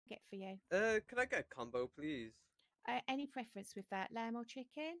get for you? Can I get a combo, please? Any preference with that, lamb or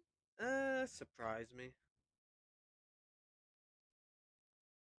chicken? Surprise me.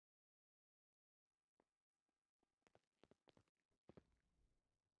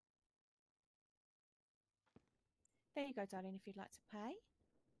 There you go, darling, if you'd like to pay.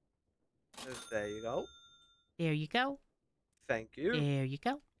 There you go. There you go. Thank you. There you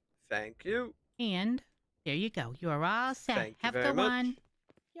go. Thank you. And there you go. You are all set. Thank you Have a very good much. one.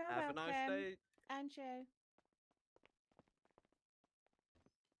 You're Have welcome. a nice day. And you.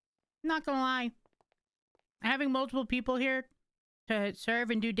 Not gonna lie, having multiple people here to serve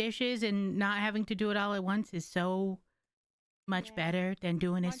and do dishes and not having to do it all at once is so much Yeah. better than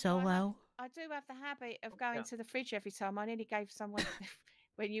doing it Mind you, solo. I do have the habit of going to the fridge every time. I nearly gave someone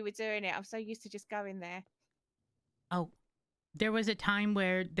when you were doing it. I'm so used to just going there. Oh, there was a time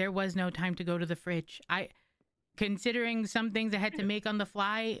where there was no time to go to the fridge. Considering some things I had to make on the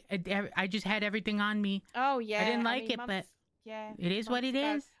fly, I just had everything on me. Oh yeah, I didn't like mean, it, but yeah, it is what it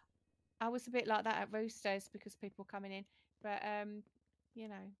is. I was a bit like that at Roosters because people coming in, but you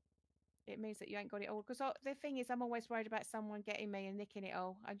know, it means that you ain't got it all. Because the thing is, I'm always worried about someone getting me and nicking it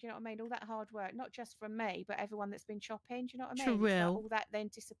all. And do you know what I mean? All that hard work, not just from me, but everyone that's been chopping. Do you know what I mean? It's like all that then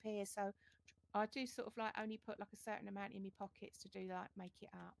disappears. So I do sort of like only put like a certain amount in my pockets to do that, make it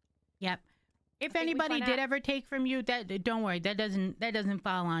up. Yep. If anybody did ever take from you, that don't worry, that doesn't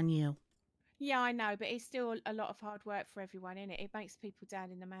fall on you. Yeah, I know, but it's still a lot of hard work for everyone, isn't it? It makes people down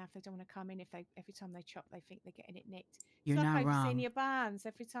in the mouth. They don't want to come in if every time they chop, they think they're getting it nicked. You're it's not like wrong. Senior Barnes.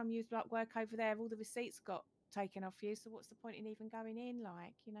 Every time you like work over there, all the receipts got taken off you. So what's the point in even going in?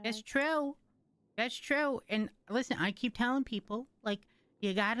 Like, you know. That's true. That's true. And listen, I keep telling people, like,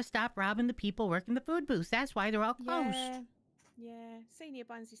 you got to stop robbing the people working the food booths. That's why they're all closed. Yeah. Senior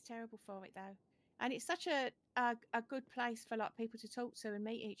Barnes is terrible for it though. And it's such a good place for like people to talk to and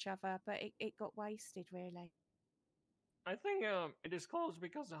meet each other, but it got wasted really. I think it is closed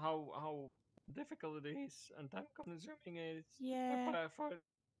because of how difficult it is and time consuming it is. Yeah.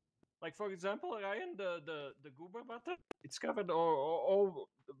 Like for example, Ryan, the goober button, it's covered all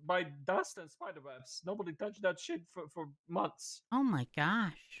by dust and spider webs. Nobody touched that shit for months. Oh my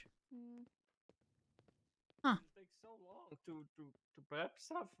gosh. Huh. It takes so long to prep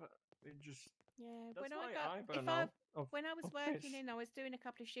stuff. It just yeah. When I was working in, I was doing a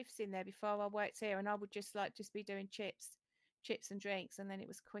couple of shifts in there before I worked here, and I would just be doing chips and drinks, and then it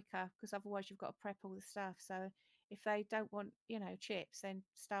was quicker because otherwise you've got to prep all the stuff. So if they don't want chips, then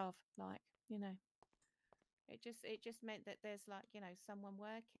starve. Like it just meant that there's like someone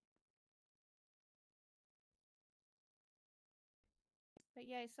working. But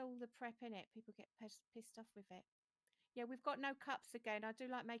yeah, it's all the prep in it. People get pissed off with it. Yeah, we've got no cups again. I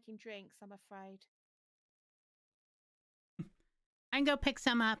do like making drinks, I'm afraid. I can go pick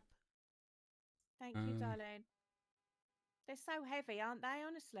some up. Thank you, darling. They're so heavy, aren't they,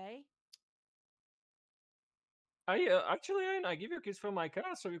 honestly? I give you a kiss from my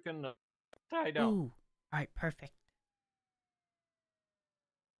car so you can tie it down. Ooh. All right, perfect.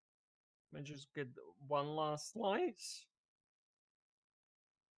 Let me just get one last slice.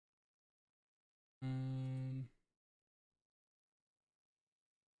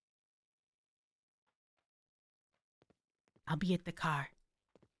 I'll be at the car.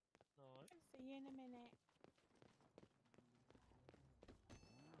 I'll see you in a minute.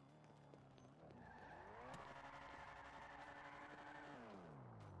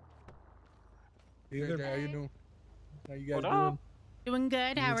 Hey there, how you doing? How you guys What doing? up? Doing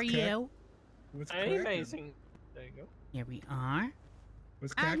good. How are you? What's amazing. There you go. Here we are.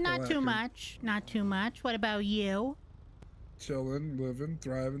 What's not too much. Not too much. What about you? Chilling, living,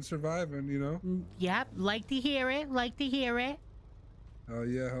 thriving, surviving, you know? Yep. Like to hear it. Like to hear it. Hell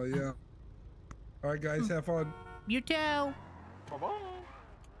yeah, hell yeah. All right, guys, have fun. You too. Bye-bye.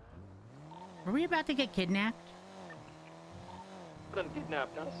 Are we about to get kidnapped? Then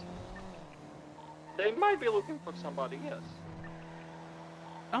kidnapped us. They might be looking for somebody, yes.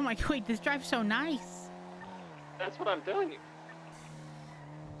 Oh my god, wait, this drive's so nice. That's what I'm telling you.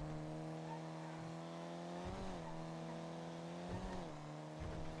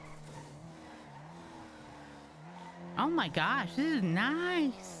 Oh my gosh, this is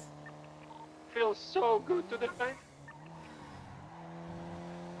nice. Feels so good to drive.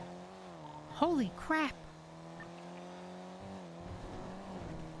 Holy crap.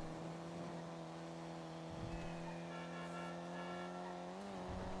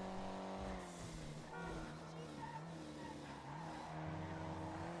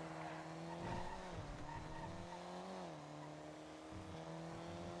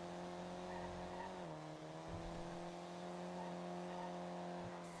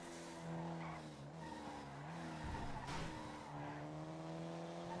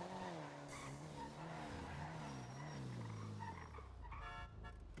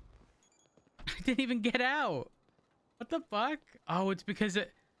 didn't even get out. What the fuck? Oh, it's because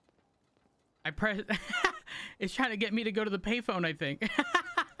I press. It's trying to get me to go to the payphone, I think.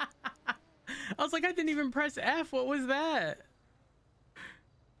 I was like, I didn't even press F. What was that?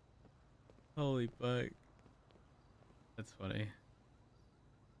 Holy fuck. That's funny.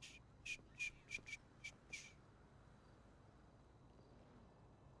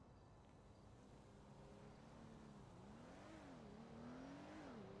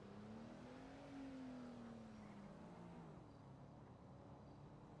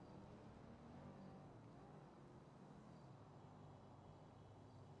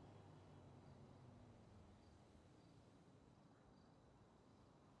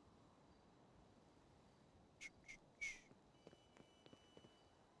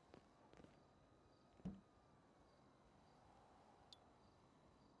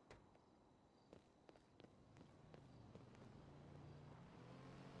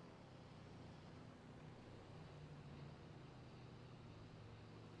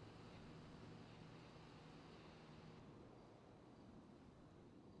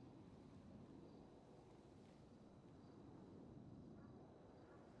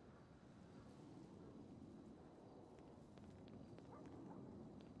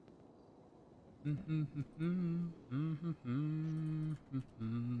 Do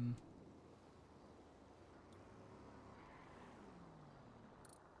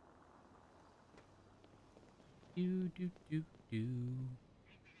do do do.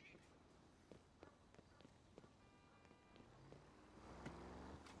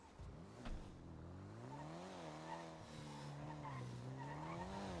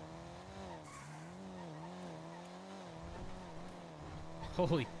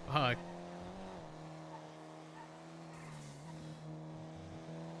 Holy fuck.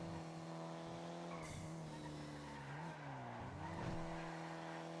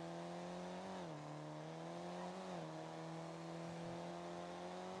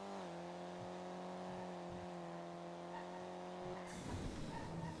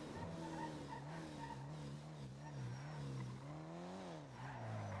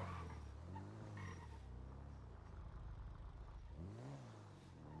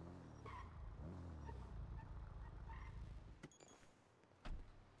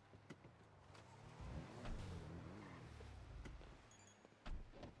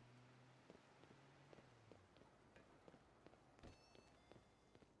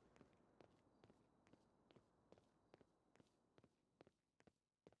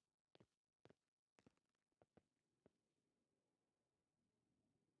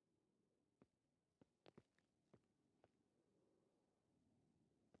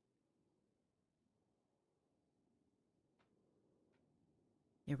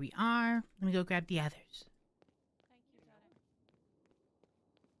 Here we are. Let me go grab the others. Thank you, darling.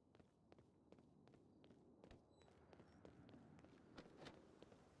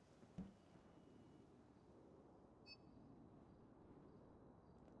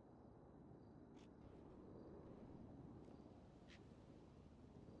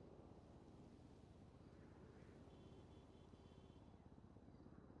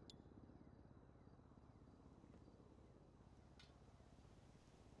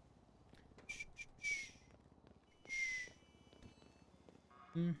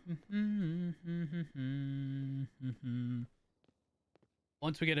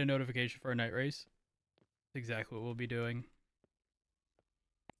 Once we get a notification for a night race, that's exactly what we'll be doing.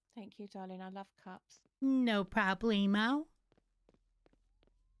 Thank you, darling. I love cups. No problemo.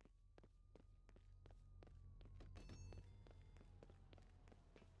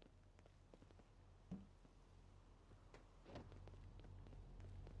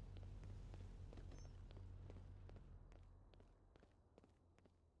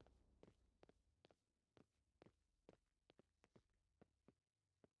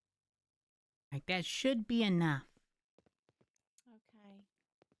 Like, that should be enough. Okay.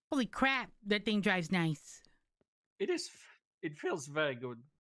 Holy crap, that thing drives nice. It is. It feels very good.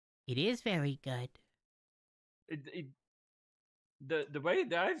 It is very good. The way it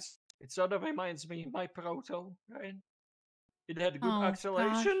drives, it sort of reminds me of my Proto, right? It had good Oh,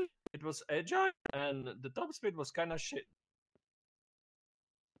 acceleration. gosh. It was agile, and the top speed was kind of shit.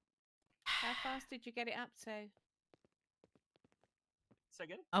 How fast did you get it up to?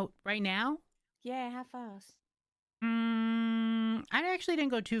 Second. Oh, right now? Yeah, how fast? I actually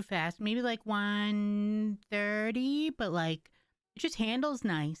didn't go too fast. Maybe like 130, but like, it just handles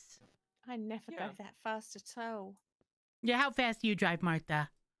nice. I never Yeah. go that fast at all. Yeah, how fast do you drive,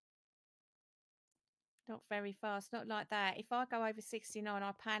 Martha? Not very fast. Not like that. If I go over 69,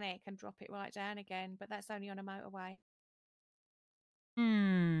 I panic and drop it right down again. But that's only on a motorway.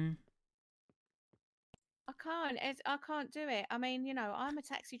 I can't do it. I mean, I'm a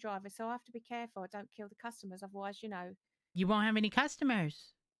taxi driver, so I have to be careful. I don't kill the customers, otherwise, You won't have any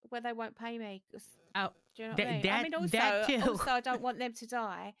customers. well, they won't pay me. Oh, Do you know what I mean? I mean, that too. also, I don't want them to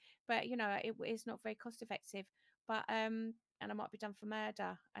die, but it is not very cost effective. But and I might be done for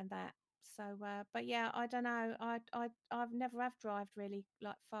murder and that. So, but yeah, I don't know. I've never have driven really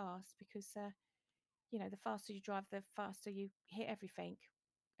like fast because the faster you drive, the faster you hit everything,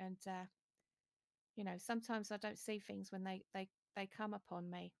 and sometimes I don't see things when they come upon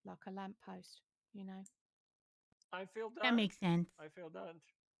me like a lamppost. You know, I feel that. That makes sense. I feel that.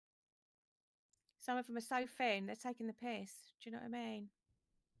 some of them are so thin, they're taking the piss. Do you know what I mean?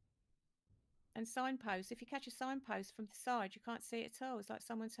 And signposts, if you catch a signpost from the side, you can't see it at all. It's like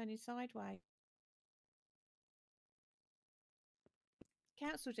someone turning sideways.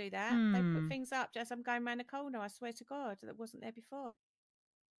 Council do that. They put things up as I'm going around the corner. I swear to God, that wasn't there before.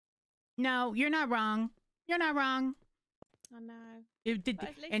 No, you're not wrong. You're not wrong. I know. But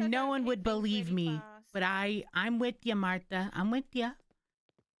at least I and no don't one hit would things believe really me. fast. But I'm with you, Martha. I'm with you.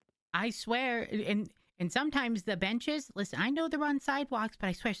 I swear. And sometimes the benches, listen, I know they're on sidewalks, but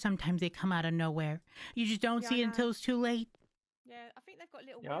I swear sometimes they come out of nowhere. You just don't Yeah, see I it until know. it's too late. Yeah, I think they've got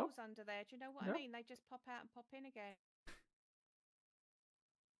little Yeah. wheels under there. Do you know what Yeah. I mean? They just pop out and pop in again.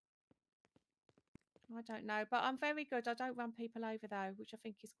 I don't know, but I'm very good. I don't run people over though, which I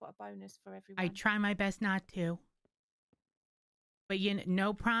think is quite a bonus for everyone. I try my best not to. But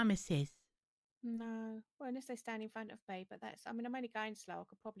no promises. No. Well, unless they stand in front of me, but I mean, I'm only going slow. I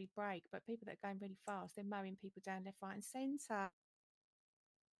could probably brake, but people that are going really fast, they're mowing people down left, right, and centre.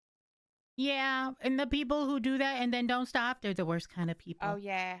 Yeah, and the people who do that and then don't stop, they're the worst kind of people. Oh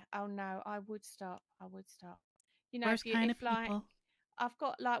yeah. Oh no, I would stop. I would stop. Worst kind of like people. I've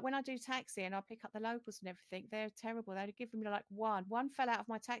got like when I do taxi and I pick up the locals and everything, they're terrible. They'd give me like one. One fell out of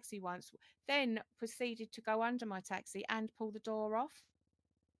my taxi once, then proceeded to go under my taxi and pull the door off.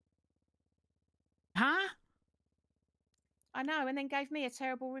 Huh? I know, and then gave me a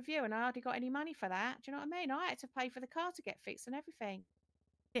terrible review, and I hardly got any money for that. Do you know what I mean? I had to pay for the car to get fixed and everything.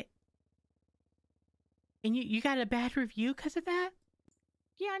 And you got a bad review because of that?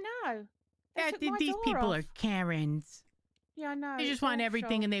 Yeah, I know. They took my These door people off. are Karens. Yeah, I know. They just it's want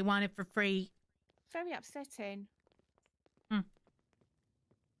everything awful. and they want it for free. Very upsetting.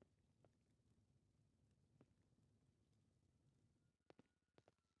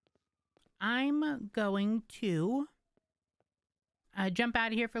 I'm going to jump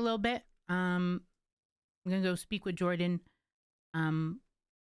out of here for a little bit. I'm gonna go speak with Jordan.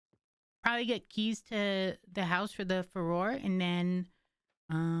 Probably get keys to the house for the Furore, and then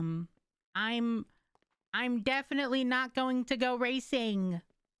I'm definitely not going to go racing.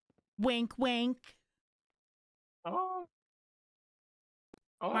 Wink, wink. Oh.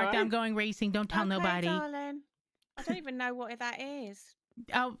 All Martha, right. I'm going racing. Don't tell Okay, nobody. darling. I don't even know what that is.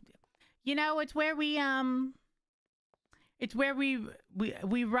 Oh, it's where we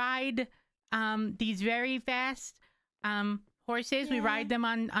ride these very fast horses. We Yeah. ride them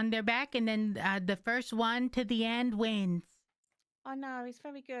on their back, and then the first one to the end wins. I know, it's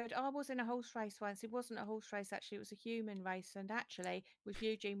very good. I was in a horse race once. It wasn't a horse race, actually. It was a human race. And actually, it was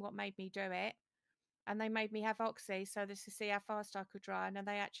Eugene what made me do it. And they made me have Oxy so this to see how fast I could run. And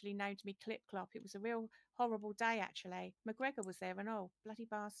they actually named me Clip Clop. It was a real horrible day, actually. McGregor was there and all. Bloody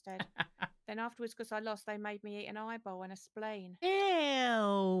bastard. Then afterwards, because I lost, they made me eat an eyeball and a spleen. Ew.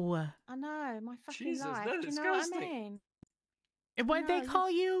 I know, my fucking Jesus, life. that's Do you know what I disgusting. mean? What did they No, call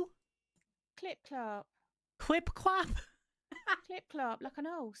you? Clip Clop. Clip clop? Clip Clop, like an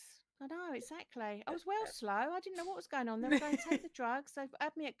horse. I know, exactly. I was well slow. I didn't know what was going on. They were going to take the drugs. They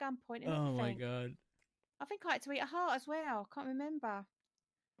had me at gunpoint and everything. God. I think I had to eat a heart as well. Can't remember.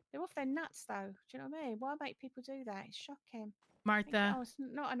 They're off their nuts, though. Do you know what I mean? Why make people do that? It's shocking. Martha, Oh, it's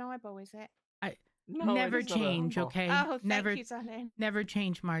not an eyeball, is it? No, never it is not a change, humble. okay? Oh, thank never, you, darling. never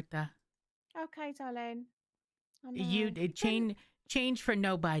change, Martha. Okay, darling. I know. You change for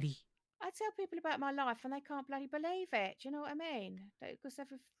nobody. I tell people about my life and they can't bloody believe it. Do you know what I mean? Because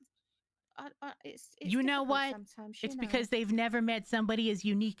it's You know difficult what? sometimes. It's because they've never met somebody as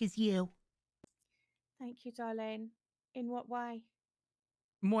unique as you. Thank you, darling. In what way?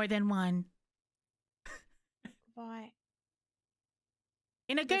 More than one. Right.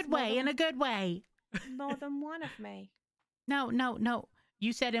 In a There's good more way, than- in a good way. More than one of me. No.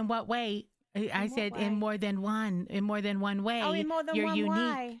 You said in what way? I what said way? in more than one. In more than one way. Oh, in more than you're one unique.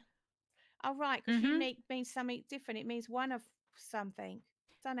 way. Oh, right. Because Mhm. unique means something different. It means one of something,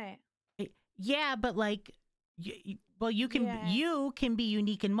 doesn't it? Yeah, but like, Well, you can be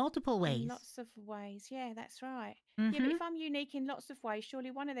unique in multiple In ways. lots of ways. Yeah, that's right. Mm-hmm. Yeah, but if I'm unique in lots of ways,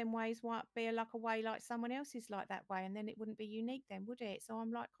 surely one of them ways might be like a way like someone else is like that way, and then it wouldn't be unique then, would it? So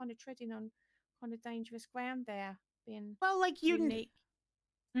I'm like kind of treading on kind of dangerous ground there, being Well, like unique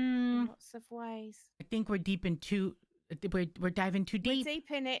in lots of ways. I think we're deep in too. We're diving too deep. We're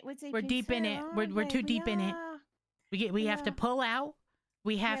deep in it. We're deep, We're deep in it. We're too deep in it. We have to pull out.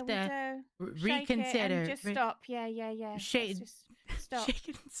 We have to reconsider. Just stop. Yeah. Shake. Just stop. Shake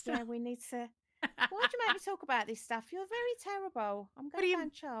and stop. Yeah, we need to. Why'd you make me talk about this stuff? You're very terrible. I'm going to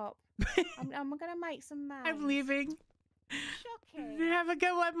punch up. I'm going to make some moans. I'm leaving. Shocking. Have a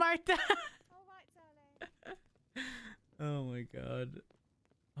good one, Martha. All right, darling. Oh my god.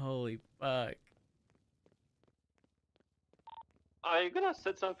 Holy fuck. Are you gonna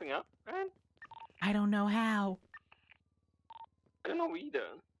set something up, man? I don't know how. I don't know either.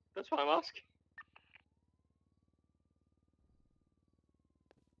 That's why I'm asking.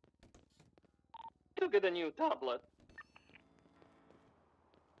 To get a new tablet.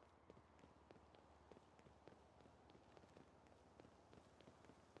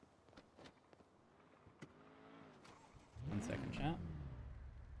 One second, chat.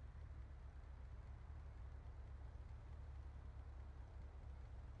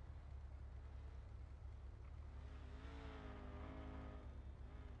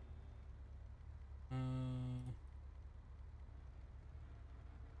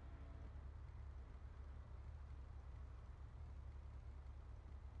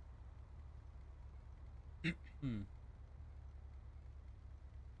 Hmm.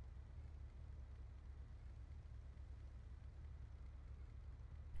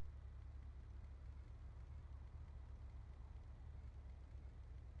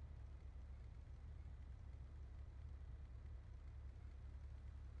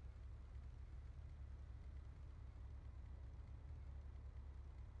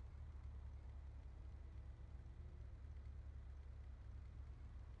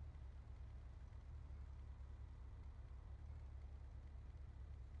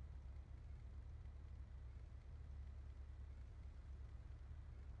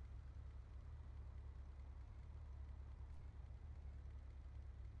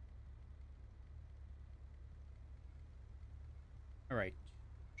 All right.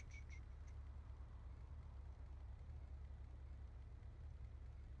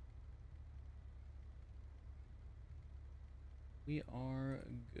 We are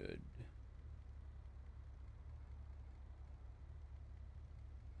good.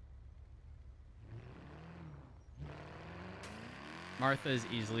 Martha is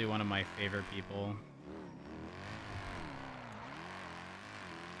easily one of my favorite people.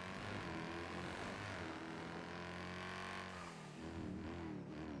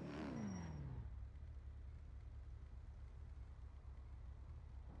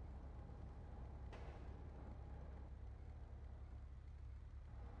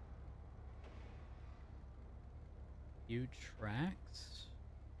 View tracks.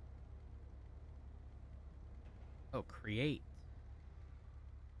 Oh, create.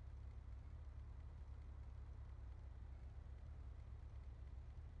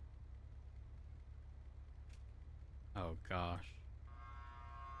 Oh gosh.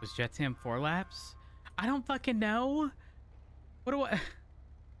 Was Jetsam 4 laps? I don't fucking know. What do I...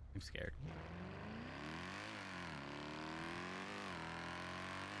 I'm scared.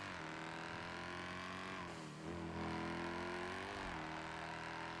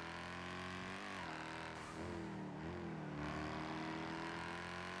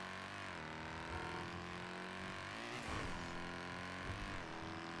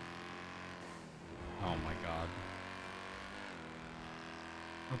 Oh my god.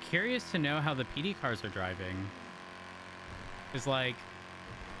 I'm curious to know how the PD cars are driving. It's like...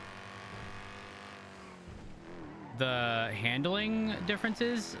 the handling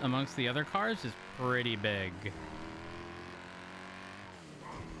differences amongst the other cars is pretty big.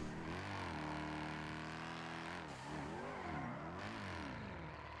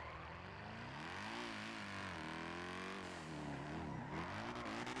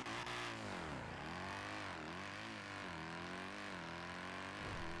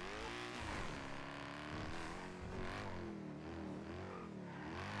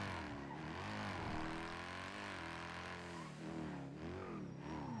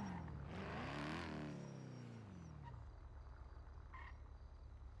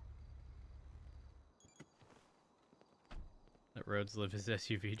 Let Rhodes live his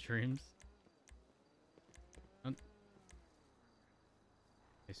SUV dreams. Okay,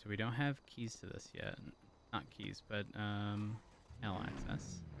 so we don't have keys to this yet. Not keys, but L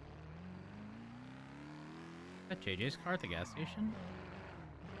access. that JJ's car at the gas station?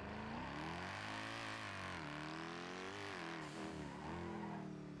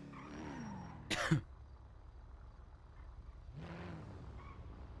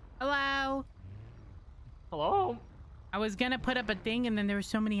 Hello. Hello? I was gonna put up a thing and then there were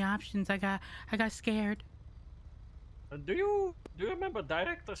so many options. I got scared. Do you remember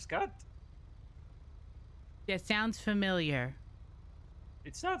Director Scott? That sounds familiar.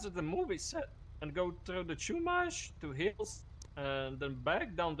 It starts at the movie set and go through the Chumash to hills and then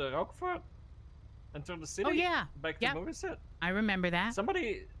back down the Rockford and through the city. Oh yeah. Back to Yep. the movie set. I remember that.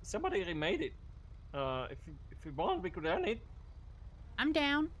 Somebody remade it. If you want, we could run it. I'm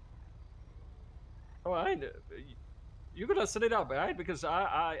down. All right. You gotta set it up, right? Because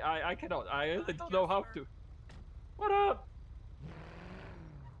I cannot. I really don't know how to. What up?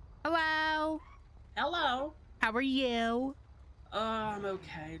 Hello. Hello. How are you? I'm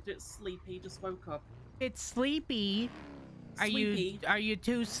okay. A bit sleepy. Just woke up. It's sleepy. Sleepy. Are you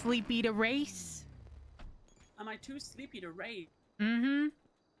too sleepy to race? Am I too sleepy to race? Mm-hmm.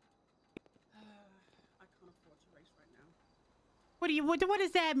 I can't afford to race right now. What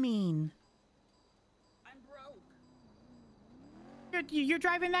does that mean? I'm broke. You're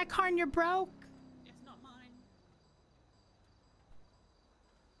driving that car and you're broke? It's not mine.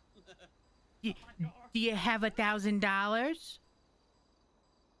 You, Not my car. do you have $1,000?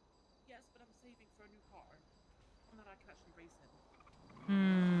 Yes, but I'm saving for a new car. One that I can actually race in.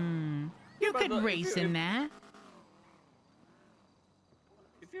 You But could if race you- in that.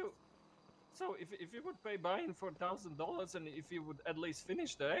 If you would pay buying for $1,000 and if you would at least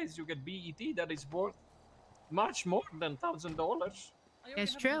finish the race, you get BET that is worth much more than $1,000. I already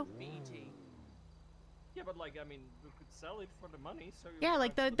It's have true. enough BET. Yeah, but like I mean, you could sell it for the money. So you Yeah, would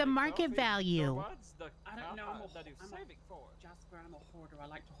like have the big market profit value. towards the I don't know, car that you're I'm a- saving for. Jasper, I'm a hoarder. I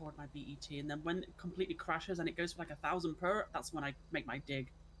like to hoard my BET, and then when it completely crashes and it goes for like 1,000 per, that's when I make my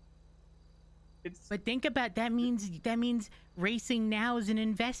dig. It's But think about that means racing now is an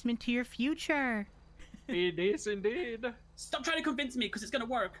investment to your future. it is indeed. Stop trying to convince me, because it's gonna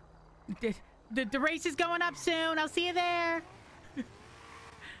work. The race is going up soon. I'll see you there.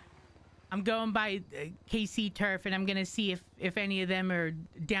 I'm going by KC Turf, and I'm gonna see if any of them are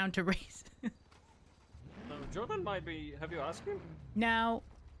down to race. Jordan might be. Have you asked him? No,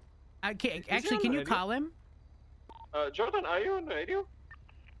 I can't. Is he Actually, on can the you radio? call him? Jordan, are you on the radio?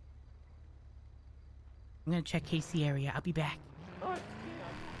 I'm gonna check KC area. I'll be back. Oh,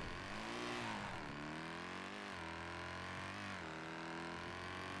 yeah.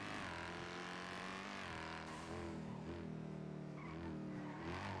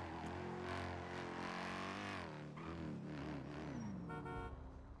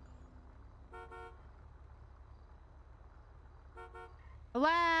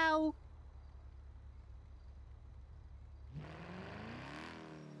 Hello.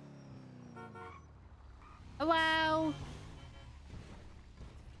 Hello.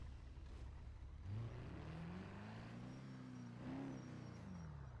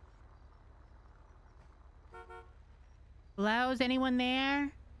 Hello, is anyone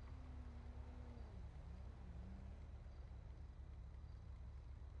there?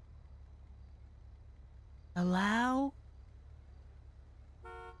 Hello?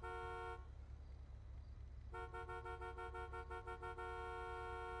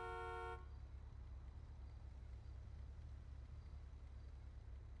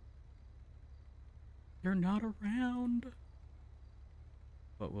 They're not around.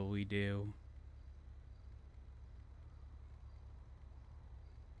 What will we do?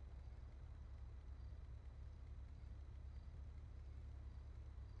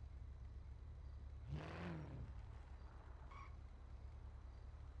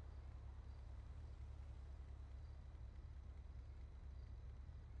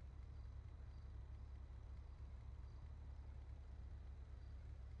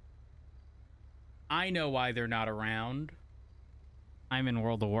 I know why they're not around. I'm in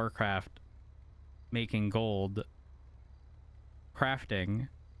World of Warcraft making gold, crafting,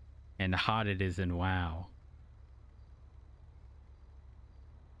 and hot it is in WoW.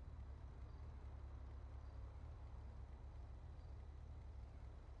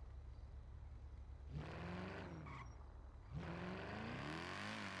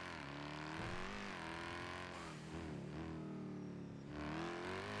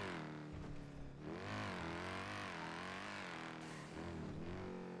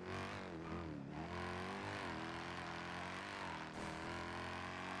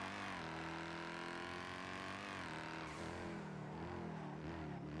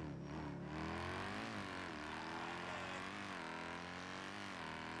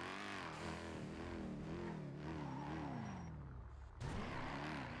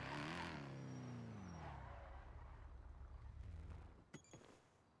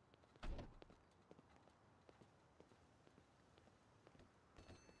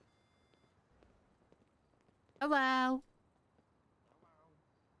 Hello. Hello.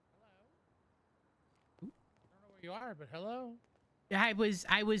 I don't know where you are, but hello.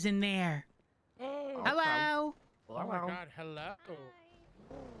 I was in there. Oh, Hello. oh my God, hello.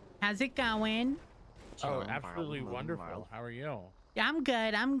 How's it going? Oh, absolutely wonderful. How are you? I'm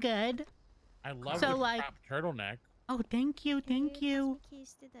good. I'm good. I love So, the like- crop turtleneck. Oh, thank you. Thank you.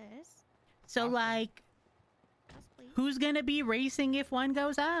 Keys to this. So, Awesome. like, Yes, please. who's gonna be racing if one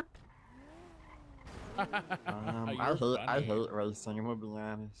goes up? You're I funny. hate racing. I'm gonna be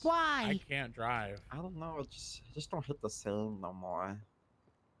honest. I Why? can't drive. I don't know. I just don't hit the same no more.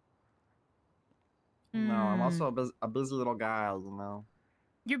 No, I'm also a busy little guy. You know.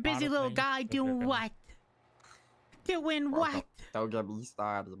 You're busy little Honestly, guy so doing different. what? Doing Well, what? Don't get me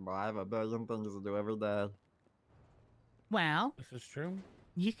started, bro. I have a billion things to do every day. Well, This is true.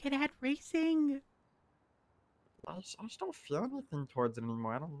 you could add racing. I just don't feel anything towards it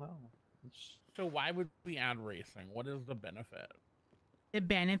anymore. I don't know. So why would we add racing? What is the benefit? The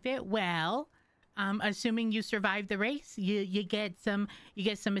benefit, well, assuming you survive the race, you get some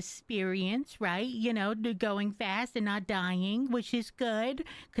experience, right? You know, going fast and not dying, which is good,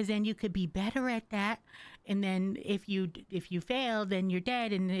 because then you could be better at that. And then if you fail, then you're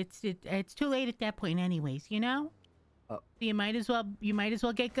dead, and it's too late at that point, anyways. You know. You might as well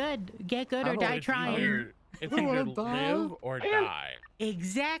get good, or die trying. It's either live or die.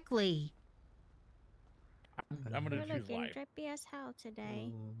 Exactly. I'm gonna You're choose looking life. drippy as hell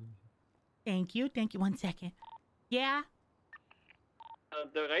today. Thank you. 1 second. Yeah.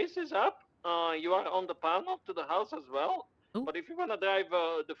 The race is up. You are on the panel to the house as well. Ooh. But if you want to drive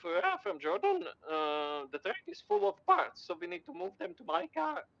the Ferrari from Jordan, the track is full of parts, so we need to move them to my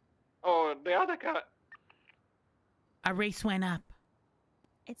car or the other car. A race went up.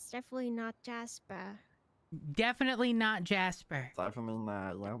 It's definitely not Jasper. Definitely not Jasper. Definitely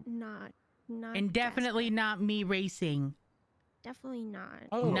not. Yeah. Not. And definitely Jasper. not me racing. Definitely not.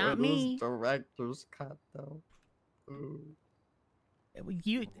 Oh, Not it me. is director's cut though. Ooh.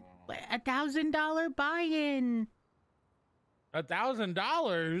 You $1,000 buy-in.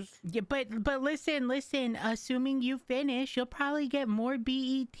 $1,000. Yeah, but listen. Assuming you finish, you'll probably get more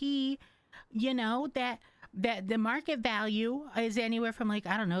BET. You know that the market value is anywhere from like,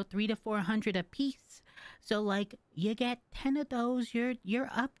 I don't know, 300 to 400 a piece. So like you get 10 of those, you're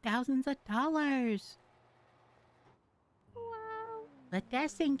up thousands of dollars. Wow. Let that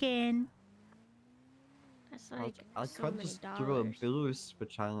sink in. That's like I so could many just do a dollars. boost,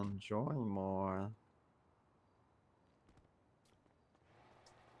 which I enjoy more.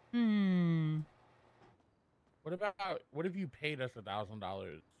 What if you paid us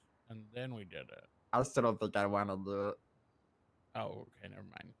 $1,000 and then we did it? I still don't think I want to do it. Oh, okay, never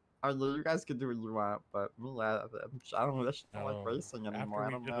mind. I mean, you guys can do what you want, but me, I don't really No, like racing anymore. I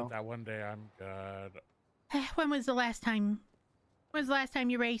after don't we did know. it that one day, I'm good. When was the last time? When was the last time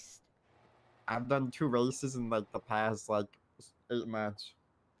you raced? I've done 2 races in like the past like 8 months.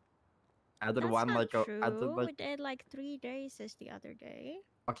 I did That's one not like true. I did We like did like 3 races the other day.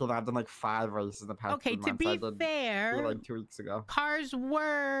 okay, I've done like 5 races in the past Okay, 2 to months. I be did fair, like 2 weeks ago. cars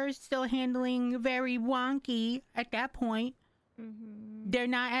were still handling very wonky at that point. Mm-hmm. They're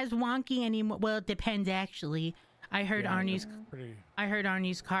not as wonky anymore. Well, it depends actually. I heard Yeah, Arnie's that's pretty. I heard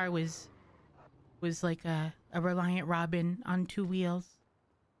Arnie's car was like a Reliant Robin on 2 wheels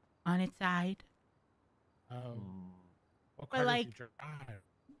on its side. Oh, Mm. what But, car like, did you drive?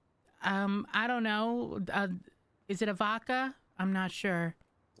 I don't know. Is it a Vaca? I'm not sure.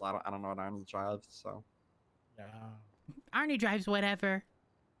 I don't know what Arnie drives, so Yeah. Arnie drives whatever.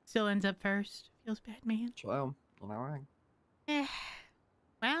 Still ends up first. Feels bad, man. chill. You know, right?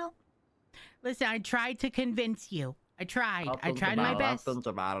 Well, listen, I tried to convince you. I tried. I tried my best. I'll think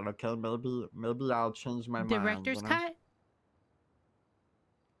about it. Okay, maybe I'll change my mind. Director's you know? cut.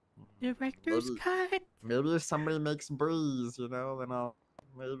 Director's Maybe- cut. Maybe if somebody makes Breeze, you know, then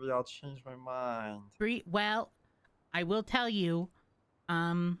maybe I'll change my mind. Well, I will tell you,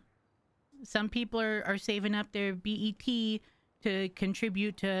 some people are saving up their BET to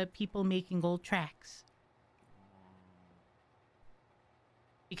contribute to people making gold tracks.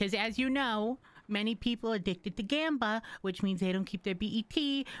 Because as you know, many people are addicted to gamba, which means they don't keep their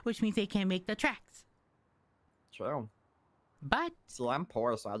BET, which means they can't make the tracks. True. But See, I'm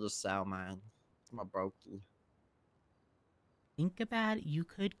poor, so I just sell mine. I'm a brokey. think about it, you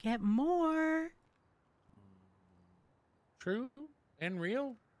could get more. True and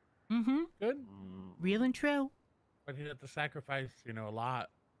real. Mm-hmm. Good. Real and true. But you have to sacrifice, a lot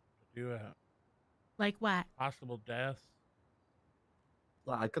to do it. Like what? Possible death.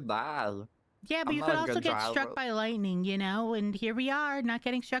 Yeah, I could die. Yeah, but I'm you not could a also good get struck driver. by lightning, you know, and here we are, not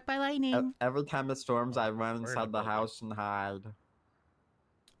getting struck by lightning. Every time it storms, I run We're in a inside the building. house and hide.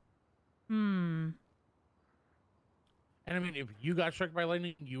 Hmm. And I mean, if you got struck by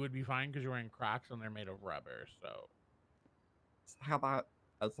lightning, you would be fine because you're wearing Crocs and they're made of rubber. So That's how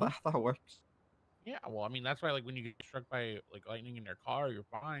that works. yeah, well, I mean, that's why like when you get struck by like lightning in your car, you're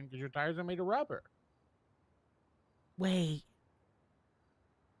fine because your tires are made of rubber. Wait.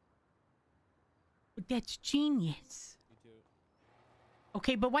 That's genius.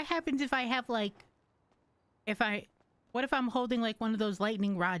 Okay, but what happens if I have like, what if I'm holding like one of those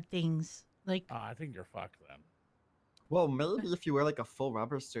lightning rod things? Like, I think you're fucked then. Well, maybe if you wear like a full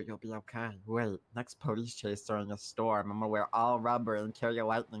rubber suit, you'll be okay. Wait, next police chase during a storm, I'm gonna wear all rubber and carry a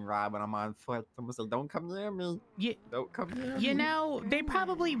lightning rod when I'm on foot. I'm gonna say, "Don't come near me. Don't come near me." you know, they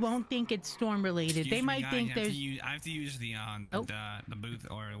probably won't think it's storm related. They Excuse me, might guys, think there's. I have to use the booth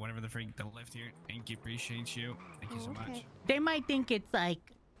or whatever the freak, the lift here. Thank you, appreciate you. Thank you so much. They might think it's like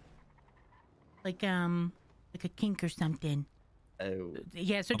a kink or something. Oh.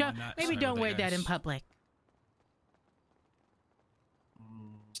 Yeah, so Oh, don't nuts. maybe Sorry don't about wear that, that in guys. public.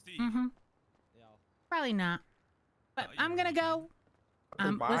 Steve. Mm-hmm. Probably not. But I'm gonna go. Bye.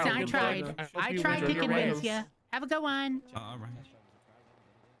 Listen, I Good tried. luck. I you tried to enjoy your convince race. you. Have a good one. All right.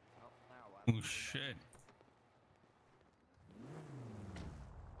 Oh shit.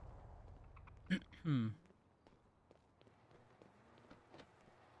 Hmm.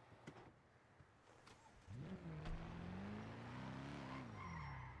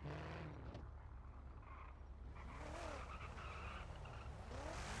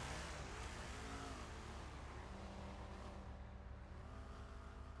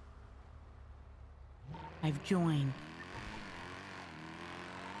 I've joined.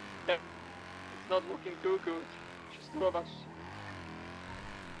 Yeah, it's not looking too good. Just two of us.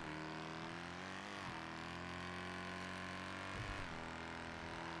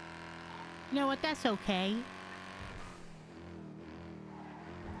 You know what? That's okay.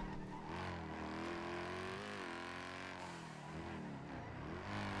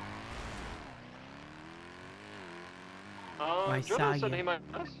 I saw Jordan said you. he might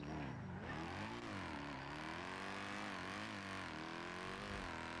us.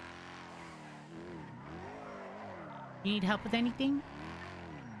 You need help with anything?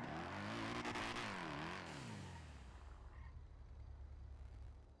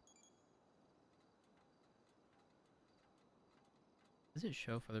 Does it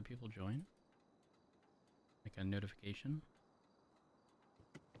show if other people join? Like a notification?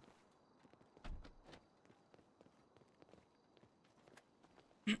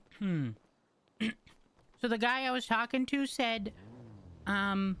 So the guy I was talking to said,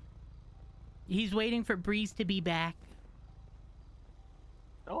 he's waiting for Breeze to be back.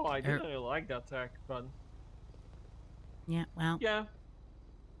 Oh, I didn't really like that tech, but Yeah, well. yeah.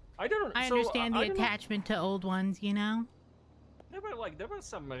 I don't. I so, understand the I don't know. attachment to old ones, you know? There were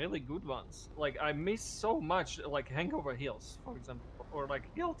some really good ones. Like I miss so much, like Hangover Hills, for example, or like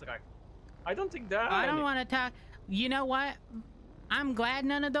Hill Track. I don't think that. I don't want to talk. You know what? I'm glad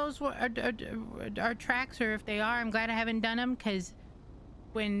none of those are tracks, or if they are, I'm glad I haven't done them, because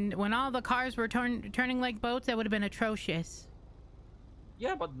when all the cars were turning like boats, that would have been atrocious.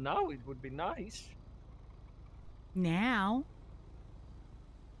 Yeah, but now it would be nice. Now?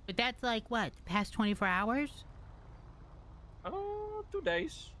 But that's like, what, past 24 hours? 2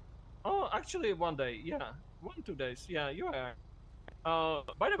 days. Oh, actually 1 day. Yeah, 2 days. Yeah, you are.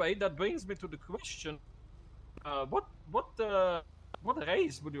 By the way, that brings me to the question: what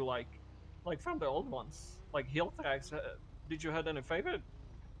race would you like? Like from the old ones, like hill tracks. Did you have any favorite?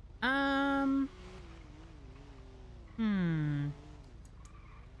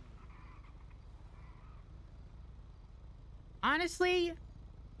 Honestly,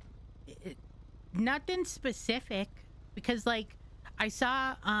 nothing specific, because like I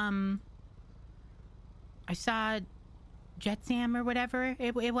saw Jet Sam or whatever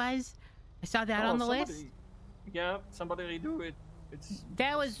it was. I saw that on the list. Yeah, somebody redo it. It's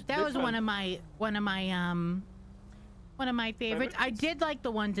That was one of my favorites. I did like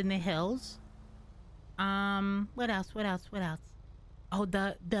the ones in the hills. What else? Oh,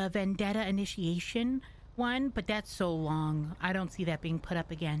 the Vendetta Initiation one, but that's so long. I don't see that being put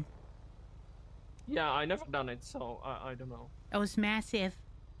up again. Yeah, I never done it, so I don't know. That was massive.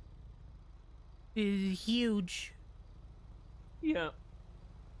 It was huge. Yeah.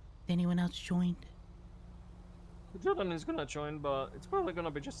 Anyone else joined? Jordan is gonna join, but it's probably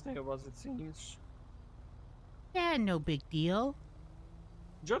gonna be just three of us, it seems. Yeah, no big deal.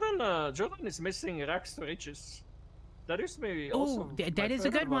 Jordan is missing Rags to Riches. That is maybe Oh, also. that is a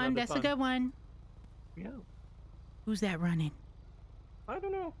good one. That's a good one. Yeah. Who's that running? I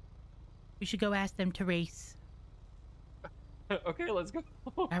don't know. We should go ask them to race. Okay, let's go.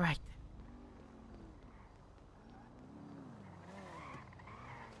 All right.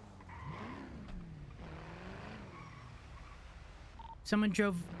 Someone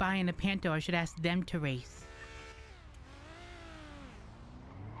drove by in a Panto. I should ask them to race.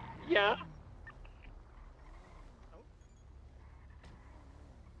 Yeah.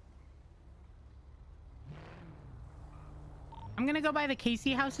 I'm gonna go by the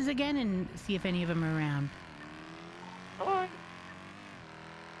Casey houses again and see if any of them are around. Alright.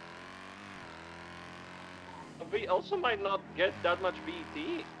 We also might not get that much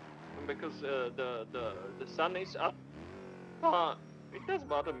VT because the sun is up. It does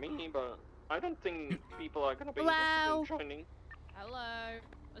bother me, but I don't think people are gonna be interested in joining. Hello.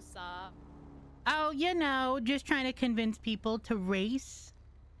 What's up? Oh, you know, just trying to convince people to race.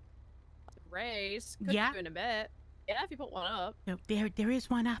 Race? Could Yeah. do in a bit. Yeah, if you put one up. No, there is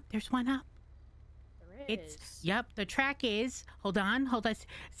one up. There's one up. There is. Yep, the track is. Hold on.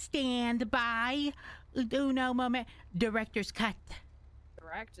 Stand by. Uno moment. Director's cut.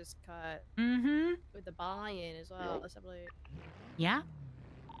 Director's cut. Mm-hmm. With the buy-in as well. Let's have a look. Yeah.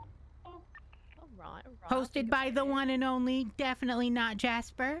 Alright. Hosted by the one and only, definitely not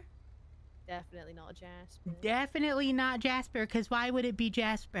Jasper. Definitely not Jasper. Definitely not Jasper, because why would it be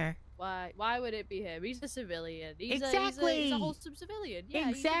Jasper? Why would it be him? He's a civilian. He's Exactly. he's a wholesome civilian. Yeah, He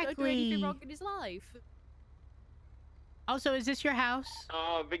Exactly. didn't do anything wrong in his life. Also, is this your house?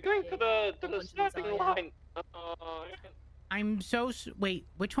 We're going to the starting line. I'm so... Wait,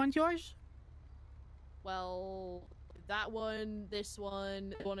 which one's yours? Well, that one, this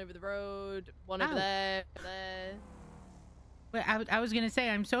one over the road, one over Oh. there. Wait, I was gonna say,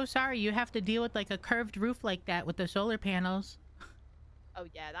 I'm so sorry you have to deal with like a curved roof like that with the solar panels. Oh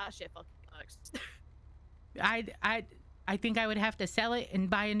yeah, that shit fucking sucks. I think I would have to sell it and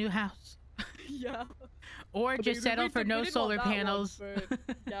buy a new house. Yeah. Or just settle for no solar panels.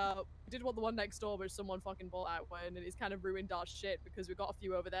 Yeah, we did want the one next door, but someone fucking bought that one, and it's kind of ruined our shit because we got a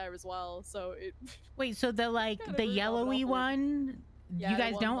few over there as well. So it. Wait, so the like Kinda the ruined our yellowy monopoly. one, Yeah, you the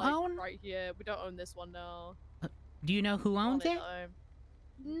guys one, don't like, own? right here. We don't own this one now. Do you know who owns it?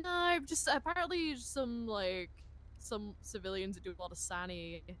 No, just apparently some civilians that do a lot of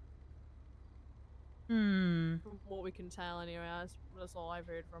Sani. Hmm. From what we can tell, anyway, that's all I've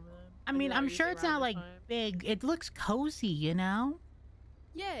heard from them. I Like, mean, they're I'm usually sure it's around not this like time. big. It looks cozy, you know?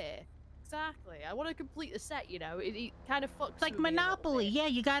 Yeah, exactly. I want to complete the set. You know, it kind of fucks. It's like with me a little Monopoly. bit. Yeah,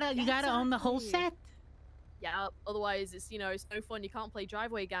 you gotta own the whole exactly. set. Yeah, otherwise it's it's no fun. You can't play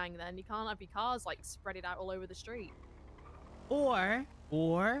driveway gang then. You can't have your cars like spread it out all over the street. Or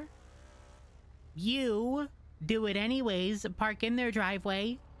you do it anyways, park in their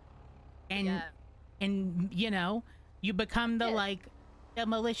driveway, and you know, you become the like the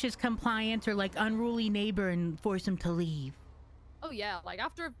malicious compliant or like unruly neighbor and force them to leave. Oh yeah, like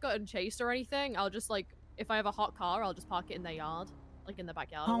after I've gotten chased or anything, I'll just like if I have a hot car, I'll just park it in their yard, like in the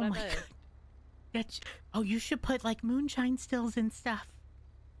backyard or Oh my whatever. god. That's you should put like moonshine stills and stuff.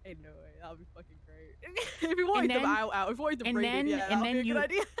 Hey, no way, that would be fucking great. If you wanted them out, if you wanted them and rated, then yeah, and that'd then be a good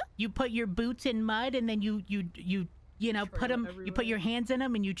idea. you put your boots in mud and then you know put them you put your hands in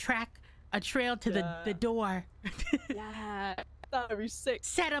them and you track a trail to the door. Yeah, that would be sick.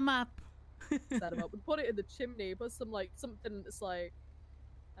 Set them up. Set them up. We put it in the chimney. Put some like something that's like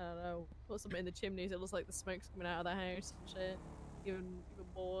I don't know. Put something in the chimney so it looks like the smoke's coming out of the house and shit. Even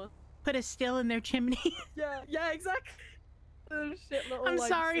more. Put a still in their chimney. Yeah, exactly. Oh, shit, little, I'm like,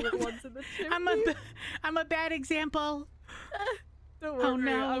 sorry. little ones in the I'm a bad example. Don't worry, Oh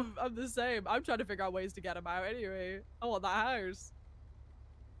no. I'm the same. I'm trying to figure out ways to get them out anyway. I want that house.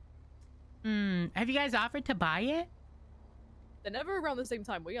 Have you guys offered to buy it? They're never around the same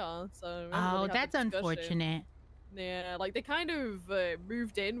time we are, so. we haven't Oh, really had that's the discussion. unfortunate. Yeah, like they kind of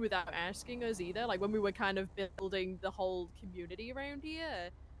moved in without asking us either. Like when we were kind of building the whole community around here,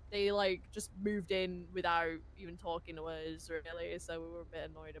 they like just moved in without even talking to us really. So we were a bit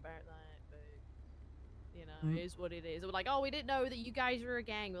annoyed about that. But you know, it is what it is. They were like, "Oh, we didn't know that you guys were a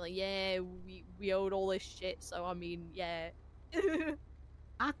gang." We're like, "Yeah, we owed all this shit." So I mean, yeah.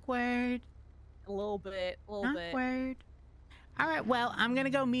 Awkward. A little bit. Awkward. All right, well, I'm gonna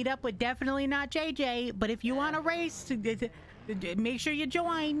go meet up with definitely not JJ, but if you want to race, make sure you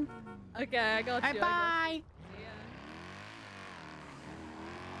join. Okay, I got you. Bye.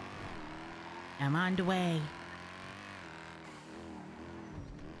 I'm on the way.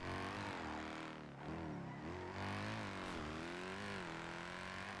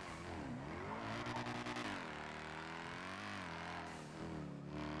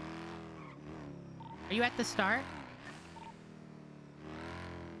 Are you at the start?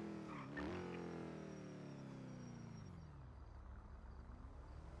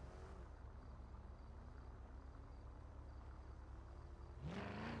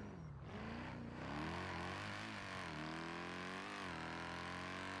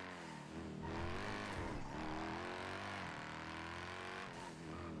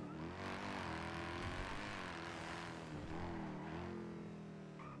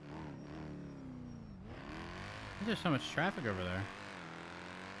 There's so much traffic over there.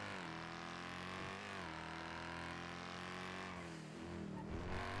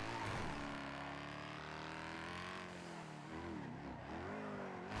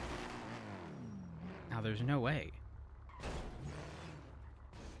 Now there's no way.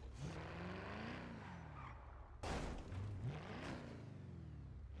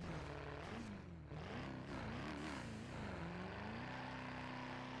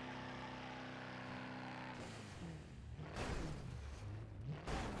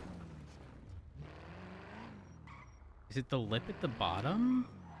 Is it the lip at the bottom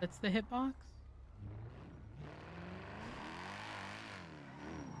that's the hitbox?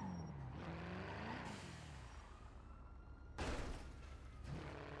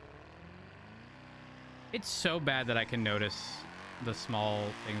 It's so bad that I can notice the small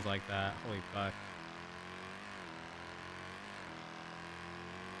things like that. Holy fuck.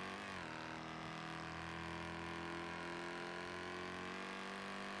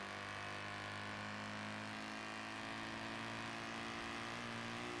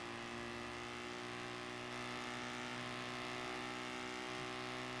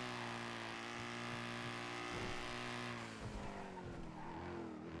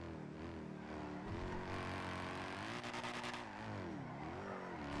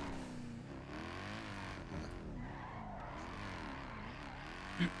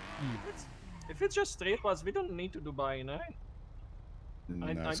 If it's just straight pass, we don't need to do buy-in, right?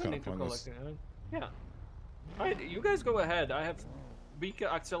 I don't need to collect it. Yeah. Alright, you guys go ahead. I have weaker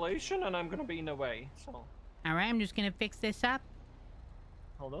acceleration and I'm gonna be in the way, so. Alright, I'm just gonna fix this up.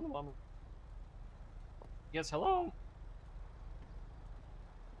 Hold on one. Yes, hello?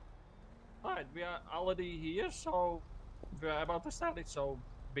 Alright, we are already here, so we're about to start it, so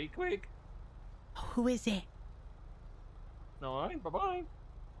be quick. Who is it? Alright, bye-bye.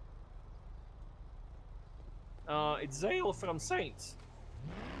 It's Zale from Saints.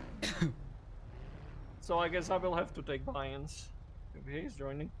 So I guess I will have to take buy-ins if he's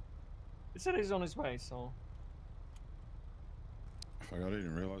joining. He said he's on his way, so. Fuck, I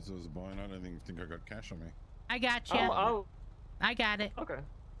didn't realize there was a buy-in. I don't think I got cash on me. I got you. I got it. Okay.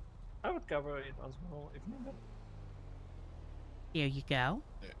 I would cover it as well if needed. Here you go.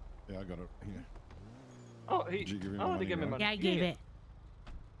 Yeah, I got it. Here. Oh, he. Did you give him Oh, money, they gave me right? money. Yeah, I gave it.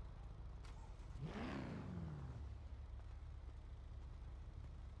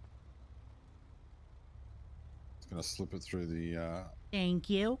 Gonna slip it through the Thank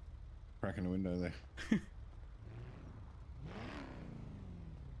you. crack in the window there.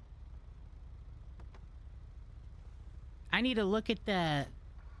 I need to look at the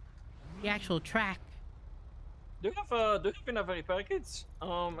actual track. Do you have enough repair kits?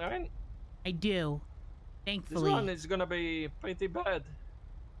 Aaron? I do. Thankfully. This one is gonna be pretty bad.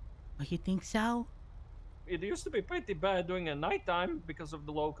 Oh, you think so? It used to be pretty bad doing a nighttime because of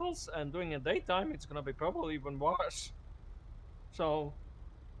the locals, and doing a daytime it's gonna be probably even worse. So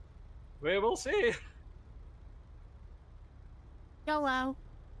we will see. YOLO.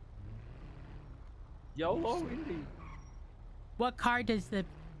 YOLO indeed. What car does the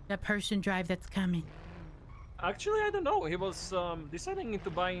person drive that's coming? Actually, I don't know. He was deciding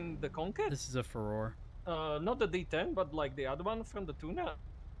into buying the Conquest. This is a Furore. Not the D10, but like the other one from the tuna.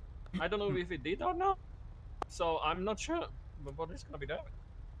 I don't know if he did or not. So I'm not sure. But what is gonna be there?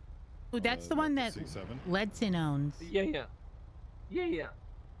 Oh, that's the one that Ledson owns. Yeah. He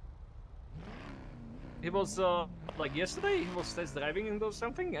was like yesterday. He was test driving into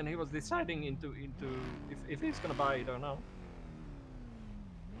something, and he was deciding into if he's gonna buy it or not.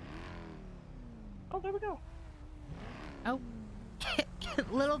 Oh, there we go. Oh,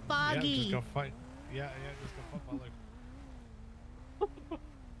 little foggy. Yeah, just go fight. Yeah, just go fight my leg.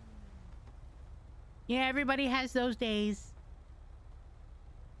 Yeah, everybody has those days.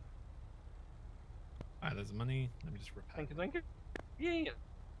 Alright, there's money. Let me just repair. Thank you. Yeah.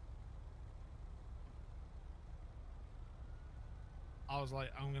 I was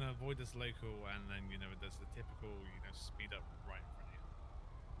like, I'm gonna avoid this local, and then there's the typical, speed up right in front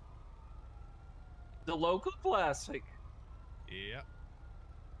of The local classic. you. Yep.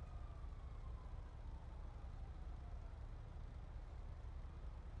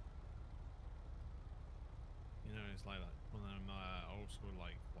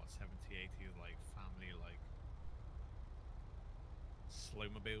 80s like family like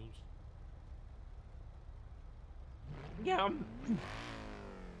slowmobiles. Yeah.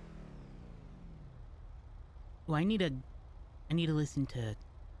 Well, I need to listen to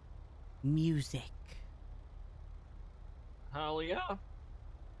music. Hell yeah.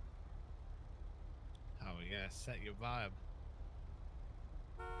 Oh yeah, set your vibe.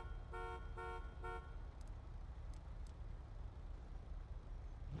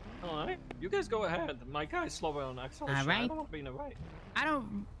 All right, you guys go ahead. My guy's slower on acceleration. I right. don't want to be in the way.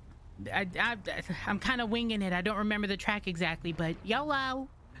 I'm kind of winging it. I don't remember the track exactly, but YOLO.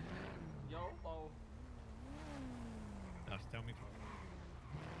 YOLO. Just tell me.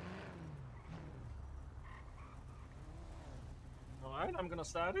 All right, I'm gonna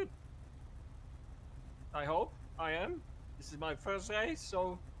start it. I hope I am. This is my first race,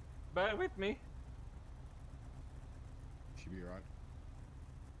 so bear with me. Should be right.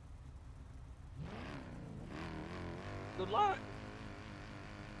 Good luck.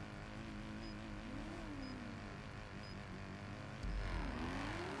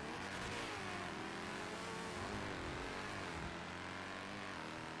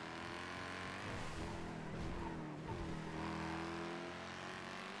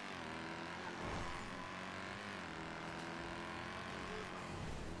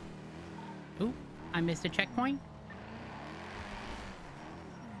 Ooh, I missed a checkpoint.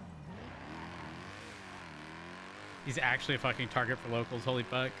 He's actually a fucking target for locals. Holy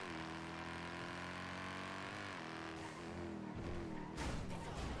fuck.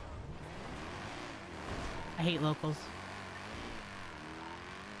 I hate locals.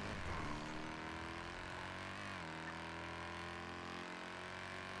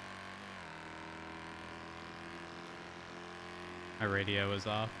 My radio is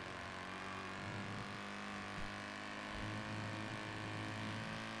off.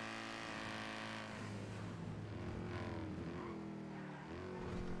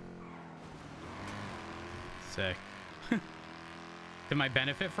 Sick. To my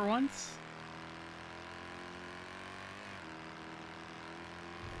benefit for once?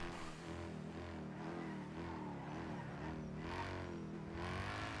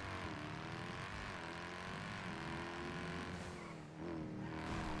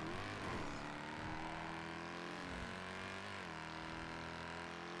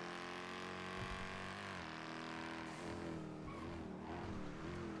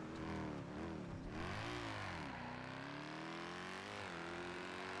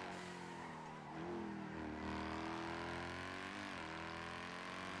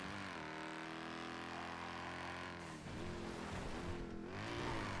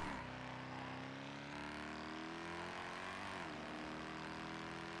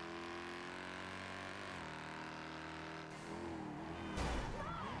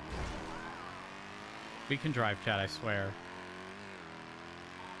 We can drive, chat, I swear.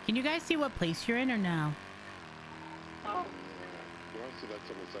 Can you guys see what place you're in or no? You want to see that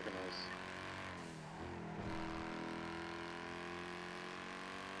till the second house.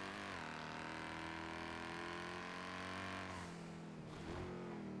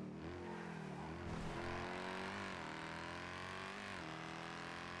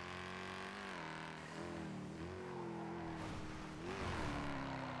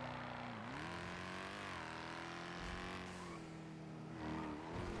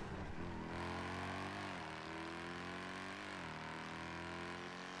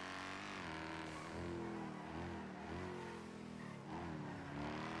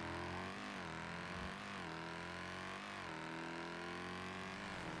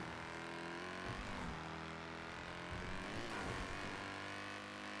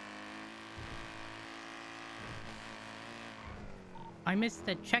 I missed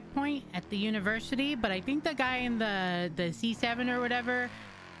the checkpoint at the university, but I think the guy in the C7 or whatever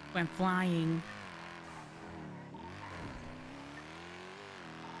went flying.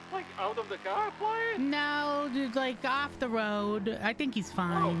 Like out of the car flying? No, dude, like off the road. I think he's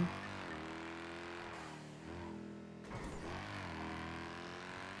fine.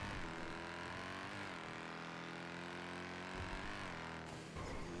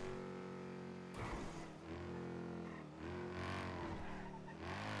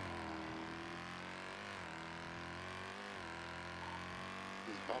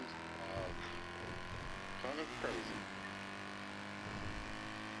 These bumps, kind of crazy.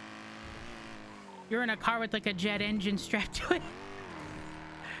 You're in a car with like a jet engine strapped to it.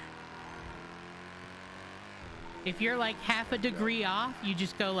 If you're like half a degree off, you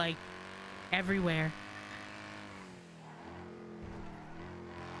just go like everywhere.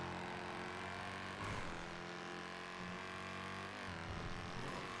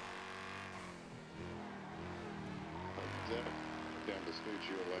 time to scooch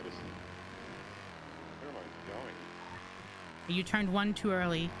you away to sleep. Where am I going? You turned 1 too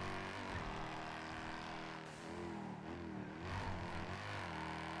early.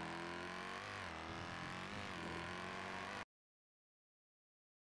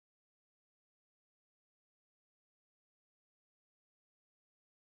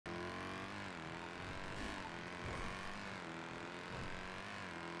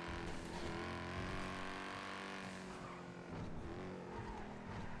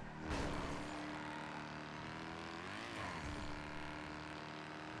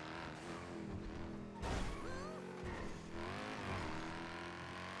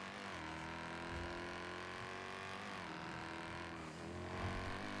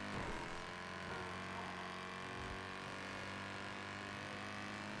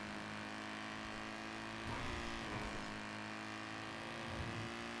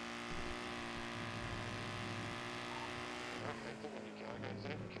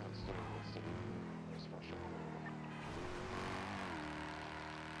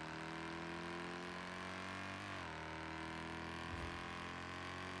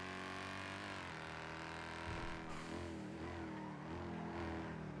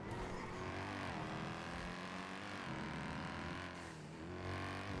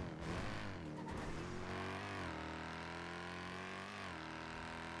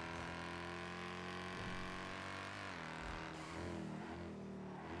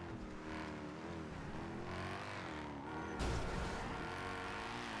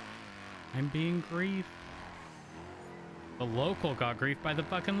 I'm being griefed. The local got griefed by the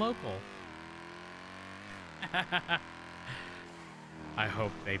fucking local. I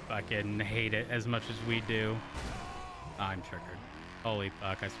hope they fucking hate it as much as we do. I'm triggered. Holy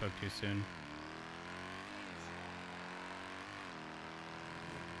fuck, I spoke too soon.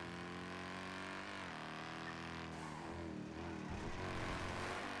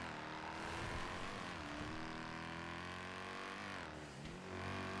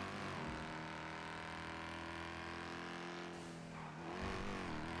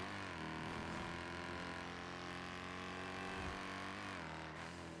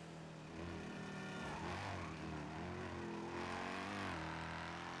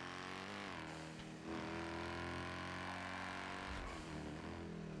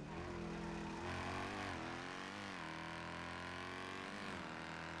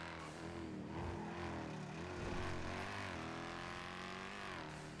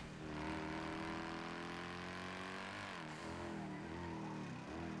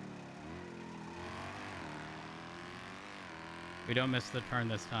 We don't miss the turn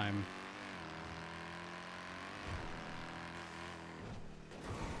this time.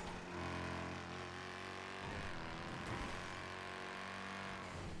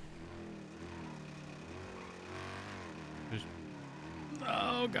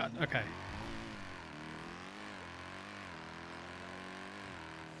 Oh god, okay.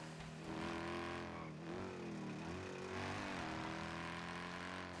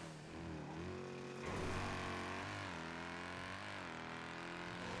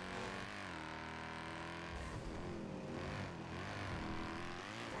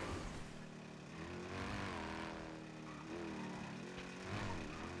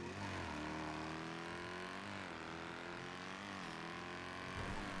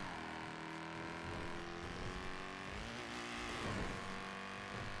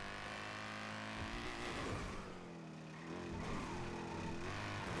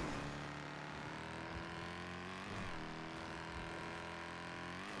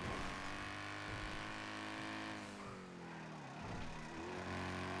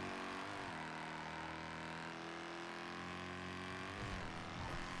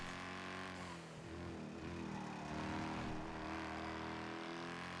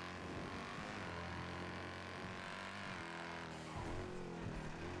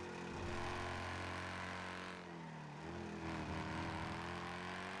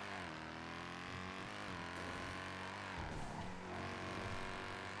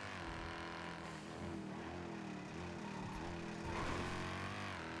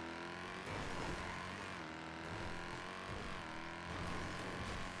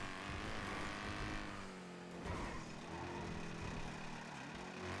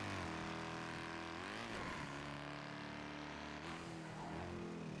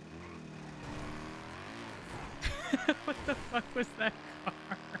 What the fuck was that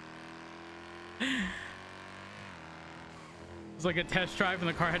car? It was like a test drive and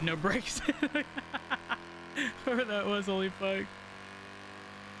the car had no brakes. Whoever that was, holy fuck.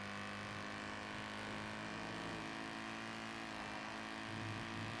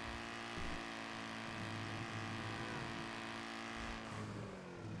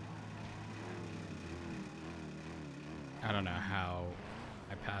 I don't know how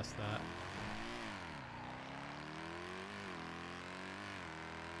I passed that.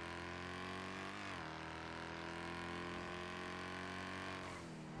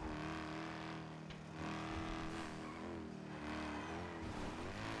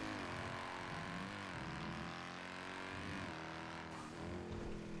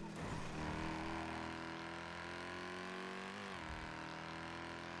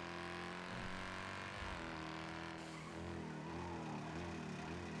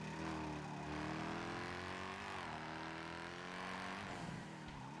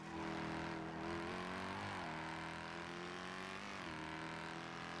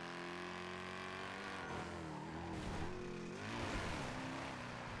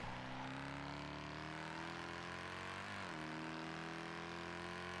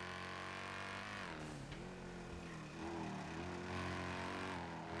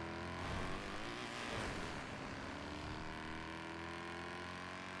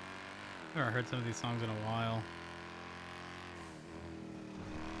 I haven't heard some of these songs in a while.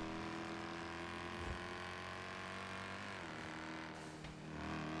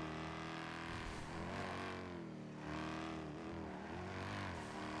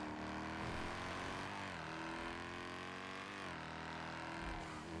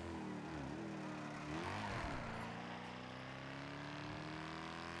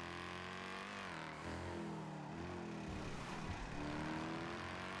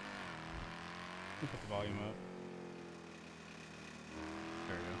 Put the volume up.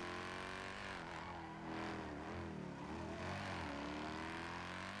 There we go.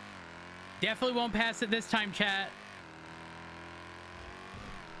 Definitely won't pass it this time, chat.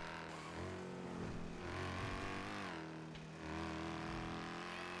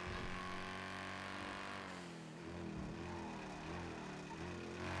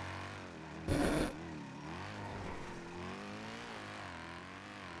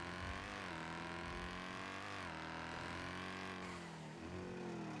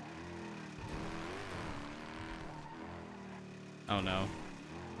 Oh no.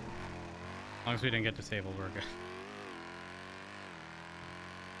 As long as we didn't get disabled, we're good.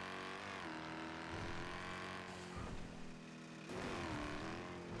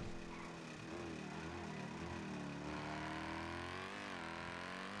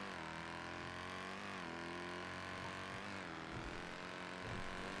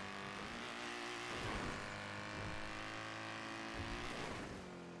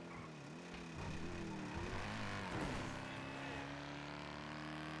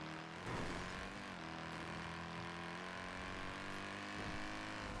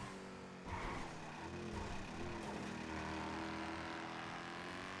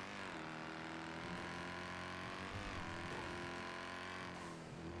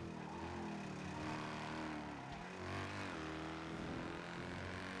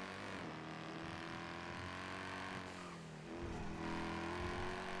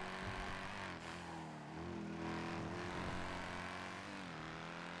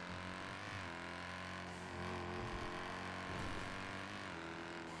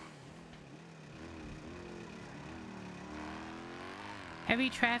 Heavy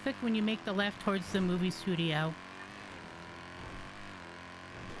traffic when you make the left towards the movie studio.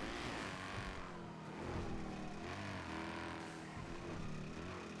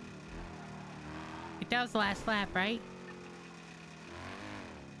 That was the last lap, right?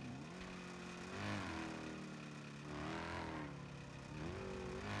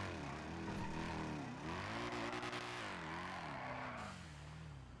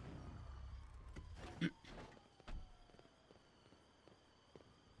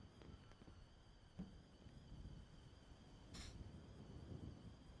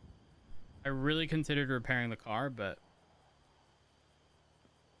 I really considered repairing the car, but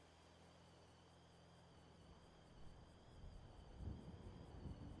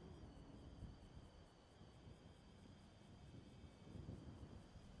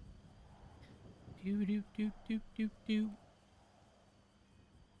do do do do do do.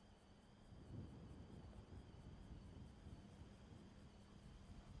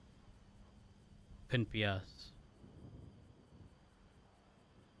 Couldn't be us.